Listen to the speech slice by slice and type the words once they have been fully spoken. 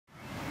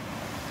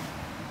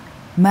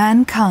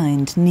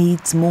Mankind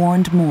needs more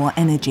and more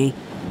energy,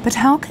 but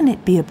how can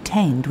it be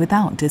obtained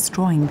without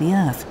destroying the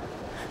Earth?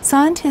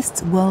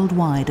 Scientists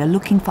worldwide are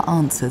looking for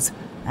answers,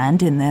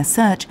 and in their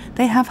search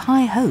they have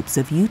high hopes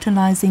of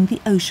utilizing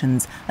the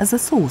oceans as a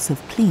source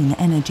of clean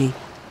energy.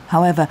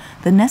 However,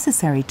 the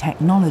necessary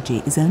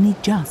technology is only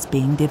just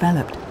being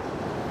developed.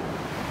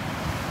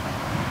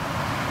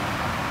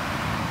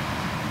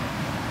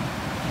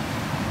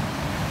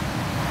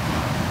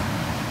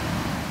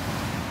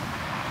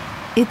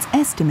 It's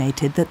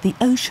estimated that the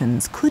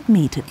oceans could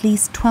meet at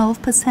least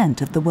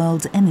 12% of the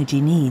world's energy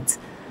needs.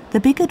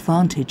 The big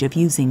advantage of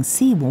using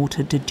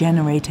seawater to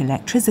generate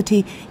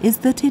electricity is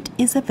that it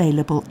is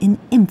available in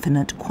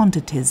infinite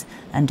quantities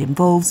and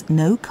involves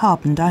no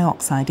carbon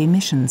dioxide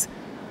emissions.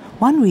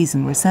 One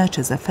reason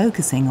researchers are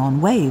focusing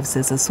on waves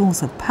as a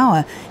source of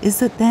power is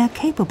that they are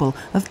capable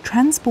of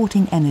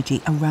transporting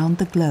energy around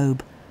the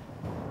globe.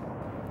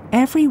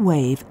 Every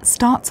wave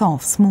starts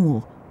off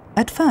small,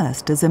 at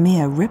first as a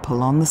mere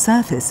ripple on the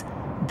surface.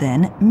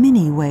 Then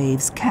mini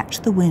waves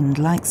catch the wind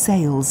like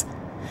sails.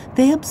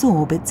 They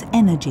absorb its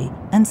energy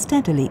and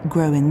steadily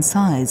grow in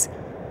size.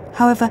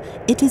 However,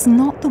 it is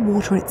not the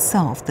water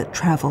itself that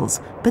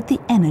travels, but the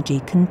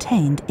energy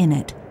contained in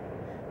it.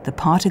 The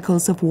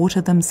particles of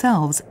water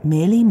themselves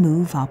merely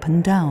move up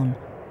and down.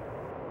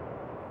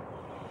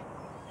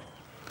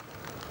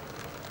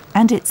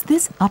 And it's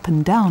this up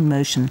and down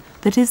motion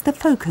that is the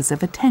focus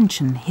of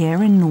attention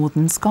here in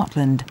northern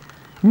Scotland.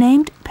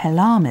 Named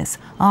Pelamis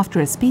after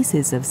a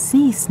species of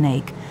sea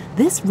snake,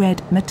 this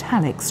red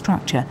metallic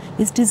structure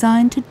is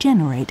designed to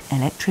generate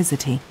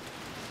electricity.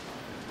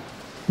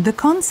 The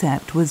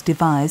concept was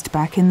devised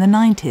back in the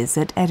 90s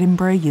at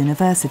Edinburgh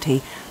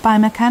University by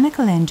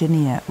mechanical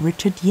engineer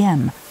Richard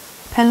Yem.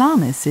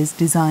 Pelamis is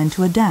designed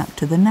to adapt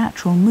to the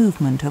natural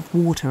movement of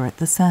water at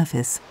the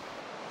surface.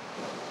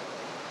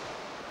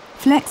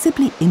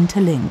 Flexibly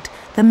interlinked,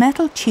 the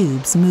metal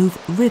tubes move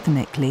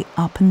rhythmically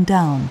up and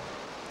down.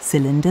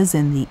 Cylinders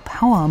in the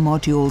power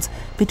modules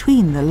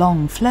between the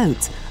long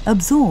floats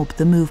absorb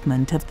the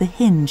movement of the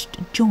hinged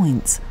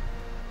joints.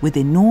 With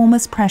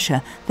enormous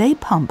pressure, they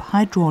pump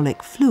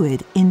hydraulic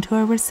fluid into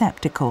a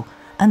receptacle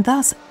and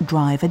thus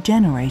drive a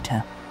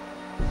generator.